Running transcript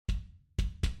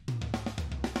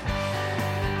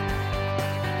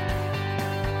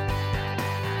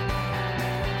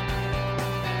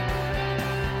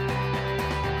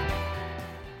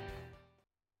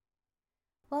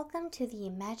Welcome to the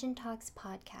Imagine Talks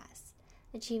podcast,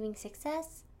 achieving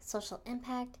success, social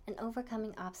impact, and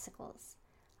overcoming obstacles.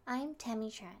 I'm Tammy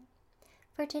Tran.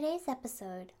 For today's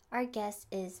episode, our guest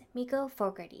is Miko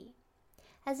Fogarty.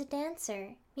 As a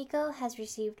dancer, Miko has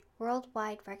received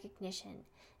worldwide recognition,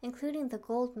 including the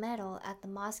gold medal at the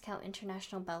Moscow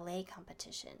International Ballet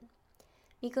Competition.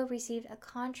 Miko received a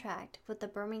contract with the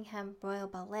Birmingham Royal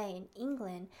Ballet in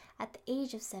England at the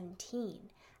age of 17,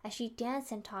 as she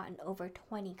danced and taught in over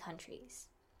 20 countries.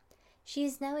 She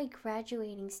is now a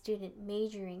graduating student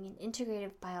majoring in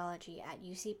integrative biology at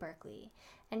UC Berkeley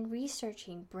and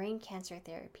researching brain cancer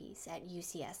therapies at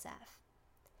UCSF.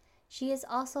 She is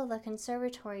also the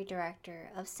conservatory director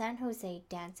of San Jose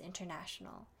Dance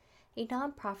International, a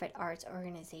nonprofit arts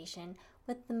organization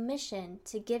with the mission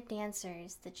to give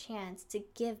dancers the chance to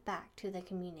give back to the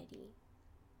community.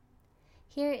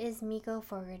 Here is Miko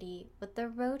Fogarty with the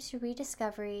road to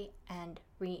rediscovery and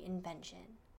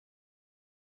reinvention.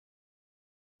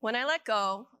 When I let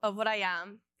go of what I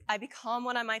am, I become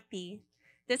what I might be.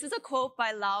 This is a quote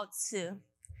by Lao Tzu.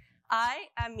 I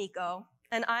am Miko,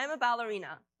 and I am a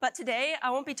ballerina. But today, I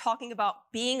won't be talking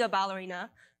about being a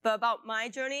ballerina, but about my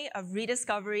journey of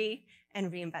rediscovery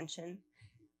and reinvention.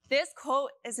 This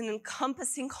quote is an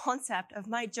encompassing concept of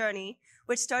my journey,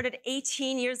 which started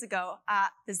 18 years ago at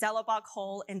the Zellerbach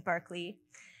Hall in Berkeley.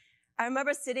 I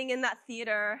remember sitting in that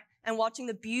theater and watching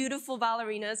the beautiful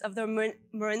ballerinas of the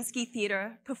Mariinsky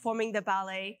Theater performing the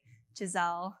ballet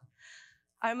Giselle.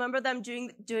 I remember them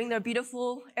doing their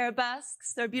beautiful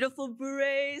arabesques, their beautiful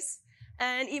bourrées,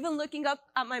 and even looking up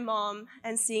at my mom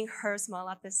and seeing her smile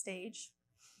at the stage.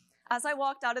 As I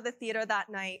walked out of the theater that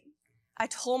night, I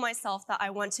told myself that I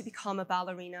want to become a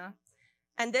ballerina.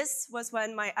 And this was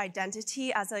when my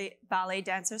identity as a ballet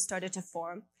dancer started to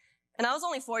form. And I was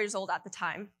only 4 years old at the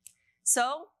time.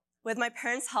 So, with my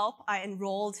parents' help, I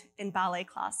enrolled in ballet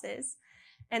classes.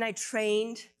 And I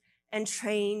trained and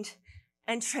trained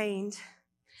and trained.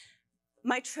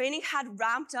 My training had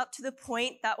ramped up to the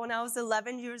point that when I was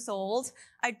 11 years old,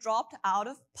 I dropped out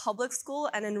of public school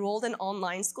and enrolled in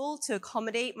online school to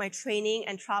accommodate my training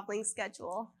and traveling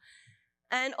schedule.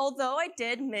 And although I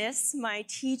did miss my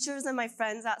teachers and my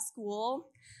friends at school,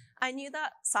 I knew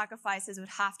that sacrifices would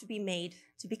have to be made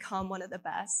to become one of the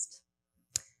best.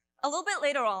 A little bit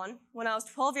later on, when I was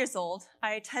 12 years old,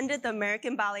 I attended the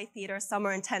American Ballet Theater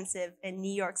Summer Intensive in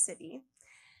New York City.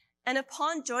 And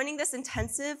upon joining this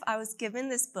intensive, I was given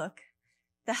this book,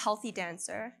 The Healthy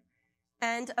Dancer.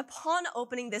 And upon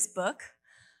opening this book,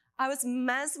 I was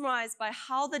mesmerized by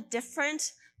how the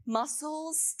different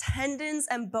muscles, tendons,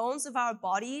 and bones of our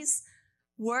bodies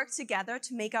work together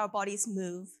to make our bodies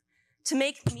move, to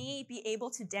make me be able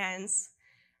to dance.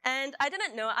 And I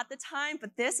didn't know at the time,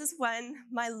 but this is when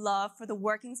my love for the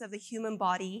workings of the human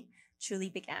body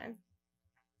truly began.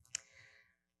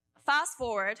 Fast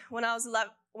forward, when I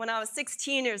was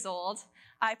 16 years old,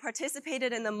 I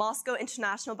participated in the Moscow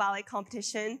International Ballet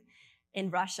Competition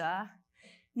in Russia.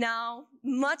 Now,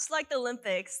 much like the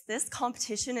Olympics, this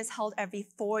competition is held every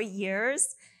 4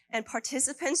 years, and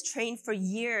participants train for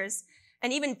years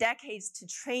and even decades to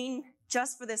train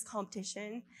just for this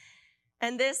competition.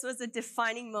 And this was a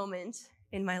defining moment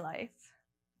in my life.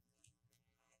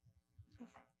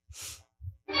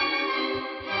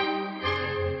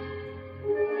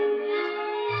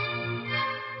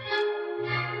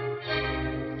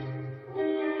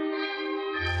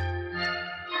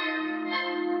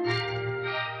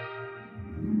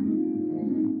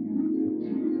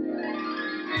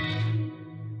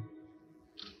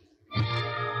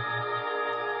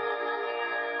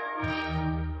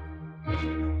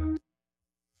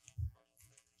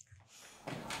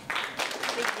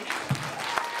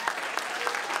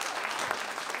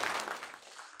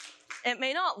 It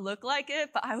may not look like it,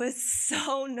 but I was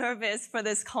so nervous for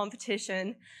this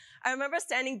competition. I remember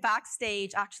standing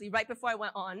backstage, actually, right before I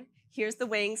went on. Here's the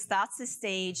wings, that's the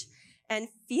stage, and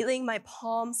feeling my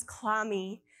palms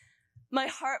clammy, my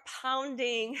heart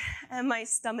pounding, and my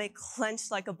stomach clenched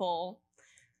like a bowl.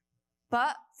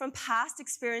 But from past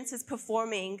experiences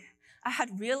performing, I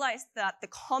had realized that the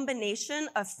combination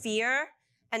of fear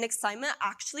and excitement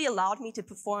actually allowed me to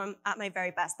perform at my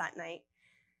very best that night.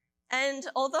 And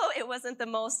although it wasn't the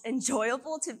most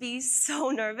enjoyable to be so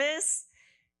nervous,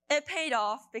 it paid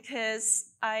off because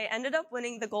I ended up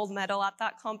winning the gold medal at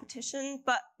that competition.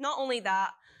 But not only that,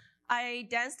 I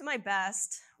danced my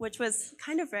best, which was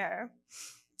kind of rare.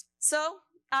 So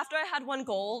after I had won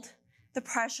gold, the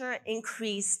pressure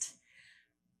increased.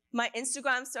 My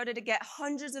Instagram started to get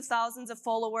hundreds of thousands of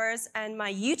followers, and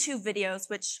my YouTube videos,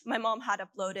 which my mom had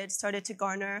uploaded, started to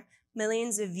garner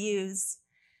millions of views.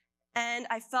 And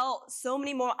I felt so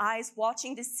many more eyes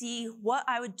watching to see what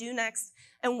I would do next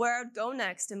and where I would go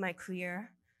next in my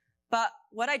career. But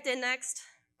what I did next,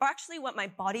 or actually what my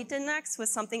body did next,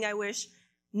 was something I wish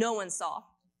no one saw.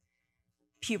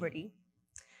 Puberty.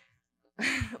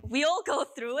 We all go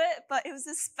through it, but it was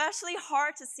especially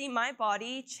hard to see my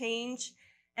body change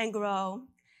and grow.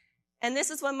 And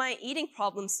this is when my eating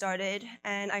problems started,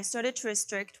 and I started to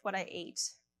restrict what I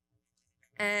ate.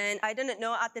 And I didn't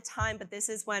know at the time, but this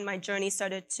is when my journey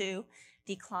started to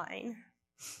decline.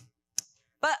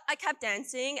 But I kept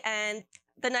dancing, and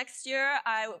the next year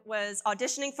I was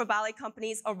auditioning for ballet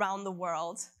companies around the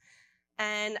world.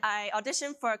 And I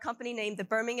auditioned for a company named the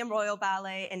Birmingham Royal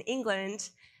Ballet in England,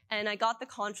 and I got the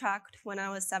contract when I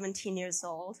was 17 years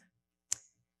old.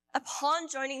 Upon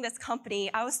joining this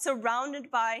company, I was surrounded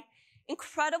by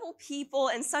incredible people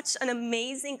and such an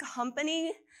amazing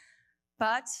company,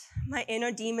 but my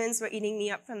inner demons were eating me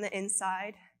up from the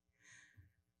inside.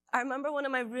 I remember one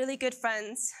of my really good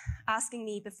friends asking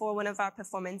me before one of our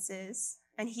performances,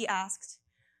 and he asked,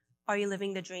 "Are you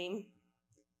living the dream?"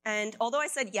 And although I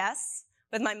said yes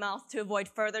with my mouth to avoid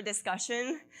further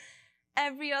discussion,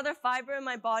 every other fiber in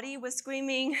my body was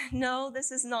screaming, "No,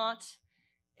 this is not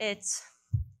it."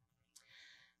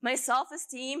 My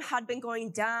self-esteem had been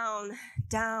going down,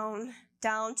 down,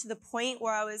 down to the point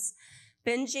where I was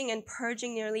binging and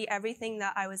purging nearly everything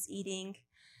that I was eating.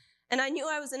 And I knew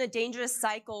I was in a dangerous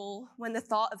cycle when the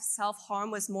thought of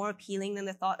self-harm was more appealing than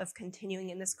the thought of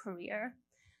continuing in this career.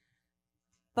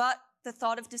 But the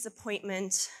thought of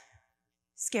disappointment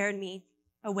scared me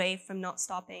away from not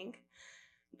stopping.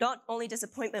 Not only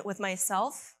disappointment with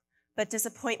myself, but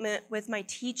disappointment with my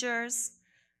teachers,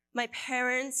 my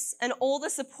parents, and all the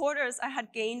supporters I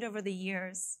had gained over the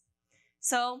years.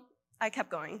 So I kept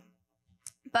going.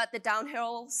 But the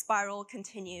downhill spiral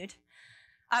continued.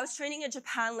 I was training in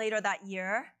Japan later that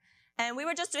year, and we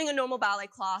were just doing a normal ballet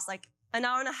class, like an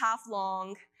hour and a half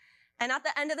long. And at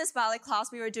the end of this ballet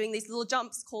class, we were doing these little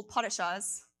jumps called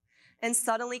parashas. And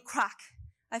suddenly, crack,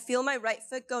 I feel my right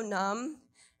foot go numb,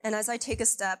 and as I take a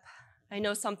step, I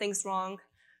know something's wrong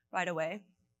right away.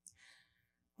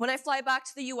 When I fly back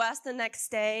to the US the next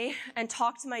day and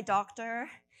talk to my doctor,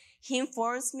 he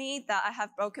informs me that I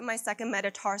have broken my second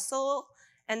metatarsal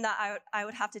and that I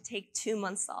would have to take 2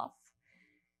 months off.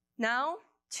 Now,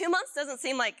 2 months doesn't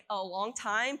seem like a long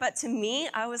time, but to me,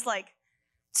 I was like,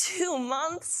 2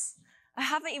 months? I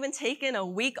haven't even taken a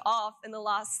week off in the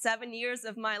last 7 years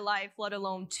of my life, let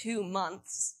alone 2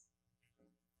 months.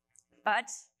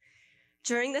 But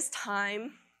during this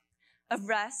time of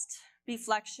rest,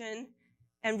 reflection,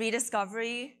 and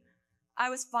rediscovery, I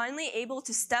was finally able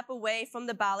to step away from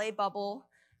the ballet bubble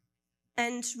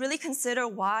and really consider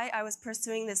why I was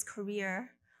pursuing this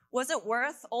career. Was it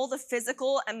worth all the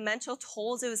physical and mental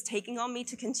tolls it was taking on me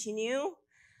to continue?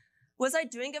 Was I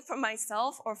doing it for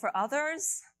myself or for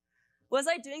others? Was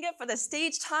I doing it for the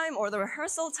stage time or the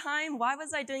rehearsal time? Why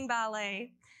was I doing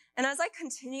ballet? And as I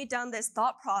continued down this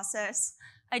thought process,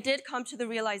 I did come to the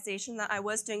realization that I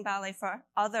was doing ballet for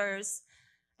others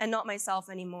and not myself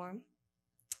anymore.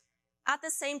 At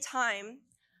the same time,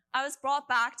 I was brought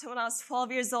back to when I was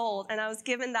 12 years old, and I was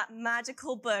given that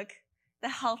magical book, The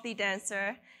Healthy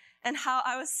Dancer, and how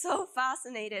I was so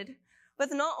fascinated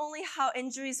with not only how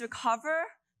injuries recover,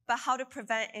 but how to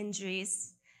prevent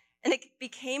injuries. And it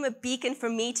became a beacon for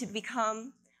me to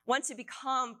want to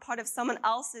become part of someone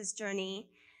else's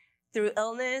journey through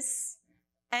illness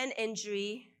and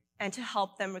injury and to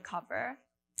help them recover.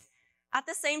 At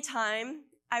the same time,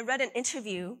 I read an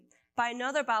interview by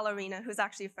another ballerina who's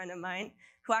actually a friend of mine,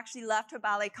 who actually left her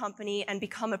ballet company and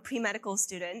become a pre-medical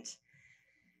student.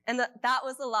 And that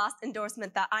was the last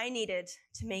endorsement that I needed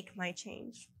to make my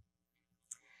change.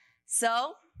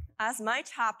 So, as my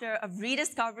chapter of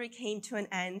rediscovery came to an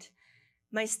end,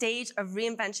 my stage of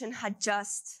reinvention had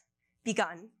just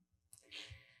begun.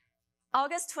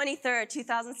 August 23rd,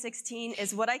 2016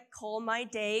 is what I call my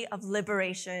day of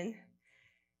liberation.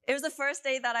 It was the first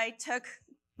day that I took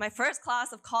my first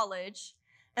class of college,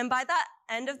 and by that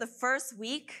end of the first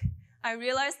week, I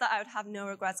realized that I would have no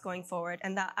regrets going forward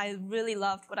and that I really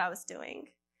loved what I was doing.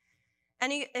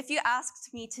 And if you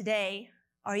asked me today,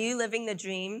 are you living the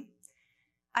dream?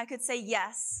 I could say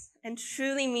yes, and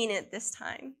truly mean it this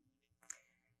time.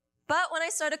 But when I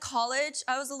started college,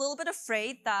 I was a little bit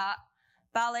afraid that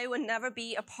ballet would never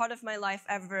be a part of my life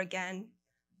ever again.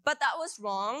 But that was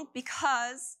wrong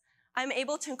because I'm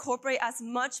able to incorporate as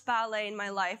much ballet in my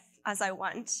life as I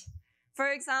want.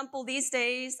 For example, these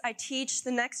days, I teach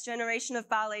the next generation of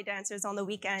ballet dancers on the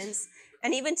weekends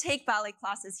and even take ballet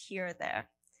classes here or there.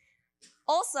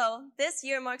 Also, this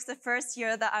year marks the first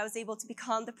year that I was able to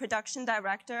become the production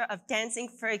director of Dancing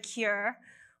for a Cure,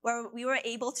 where we were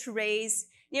able to raise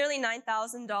nearly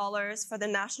 $9,000 for the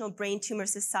National Brain Tumor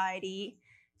Society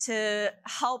to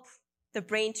help the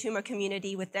brain tumor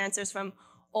community with dancers from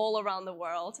all around the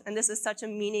world. And this was such a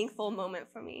meaningful moment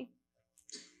for me.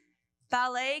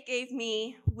 Ballet gave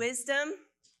me wisdom,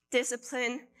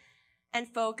 discipline, and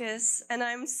focus, and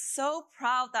I'm so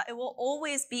proud that it will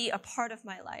always be a part of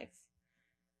my life.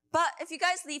 But if you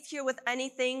guys leave here with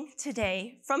anything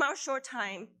today from our short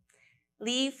time,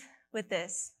 leave with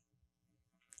this.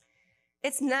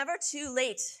 It's never too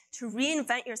late to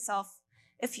reinvent yourself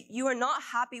if you are not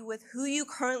happy with who you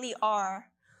currently are.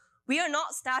 We are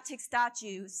not static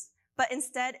statues, but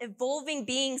instead evolving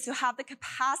beings who have the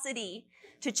capacity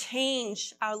to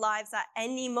change our lives at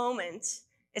any moment.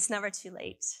 It's never too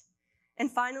late.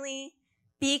 And finally,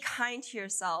 be kind to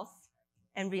yourself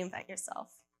and reinvent yourself.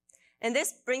 And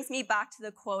this brings me back to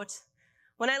the quote,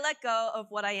 when I let go of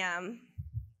what I am,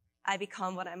 I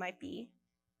become what I might be.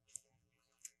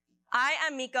 I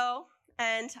am Miko,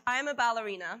 and I am a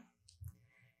ballerina,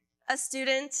 a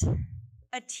student,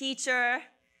 a teacher,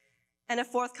 and a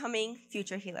forthcoming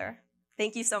future healer.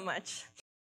 Thank you so much.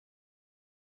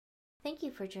 Thank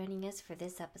you for joining us for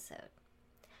this episode.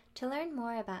 To learn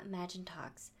more about Imagine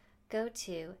Talks, go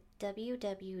to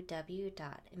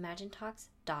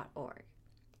www.imaginetalks.org.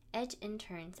 Edge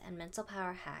Interns and Mental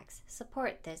Power Hacks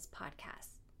support this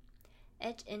podcast.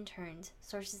 Edge Interns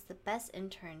sources the best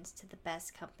interns to the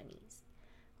best companies.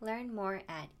 Learn more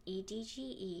at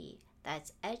EDGE,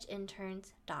 that's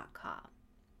edgeinterns.com.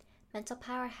 Mental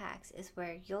Power Hacks is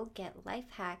where you'll get life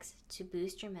hacks to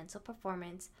boost your mental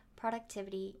performance,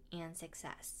 productivity, and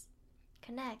success.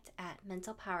 Connect at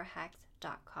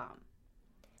mentalpowerhacks.com.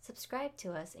 Subscribe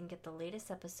to us and get the latest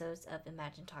episodes of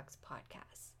Imagine Talks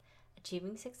podcasts,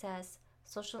 achieving success,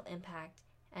 social impact,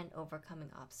 and overcoming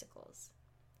obstacles.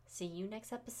 See you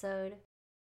next episode.